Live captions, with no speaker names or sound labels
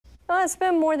Well, it's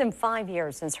been more than 5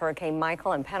 years since Hurricane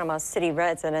Michael, and Panama City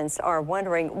residents are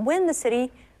wondering when the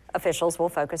city officials will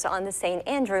focus on the St.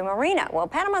 Andrew Marina. Well,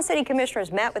 Panama City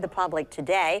commissioners met with the public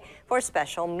today for a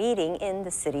special meeting in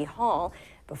the City Hall.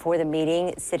 Before the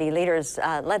meeting, city leaders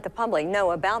let the public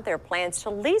know about their plans to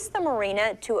lease the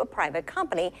marina to a private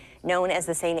company known as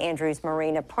the St. Andrews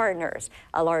Marina Partners.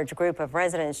 A large group of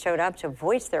residents showed up to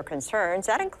voice their concerns.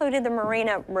 That included the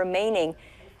marina remaining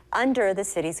under the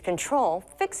city's control,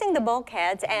 fixing the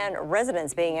bulkheads, and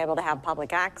residents being able to have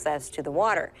public access to the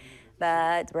water.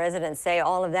 But residents say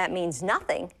all of that means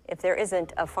nothing if there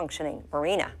isn't a functioning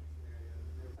marina.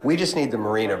 We just need the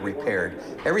marina repaired.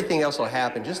 Everything else will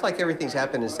happen, just like everything's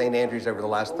happened in St. Andrews over the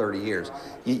last 30 years.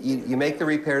 You make the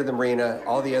repair of the marina,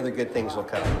 all the other good things will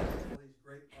come.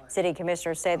 City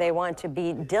commissioners say they want to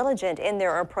be diligent in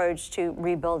their approach to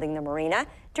rebuilding the marina.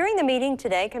 During the meeting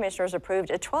today, commissioners approved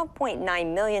a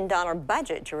 $12.9 million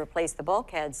budget to replace the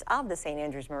bulkheads of the St.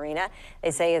 Andrews Marina.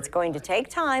 They say it's going to take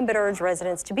time, but urge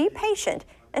residents to be patient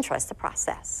and trust the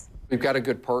process. We've got a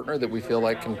good partner that we feel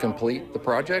like can complete the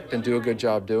project and do a good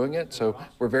job doing it. So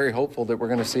we're very hopeful that we're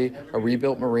going to see a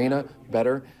rebuilt marina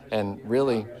better, and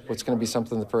really what's going to be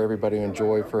something for everybody to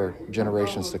enjoy for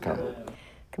generations to come.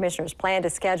 Commissioners plan to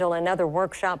schedule another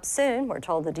workshop soon. We're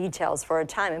told the details for a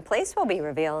time and place will be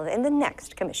revealed in the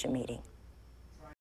next commission meeting.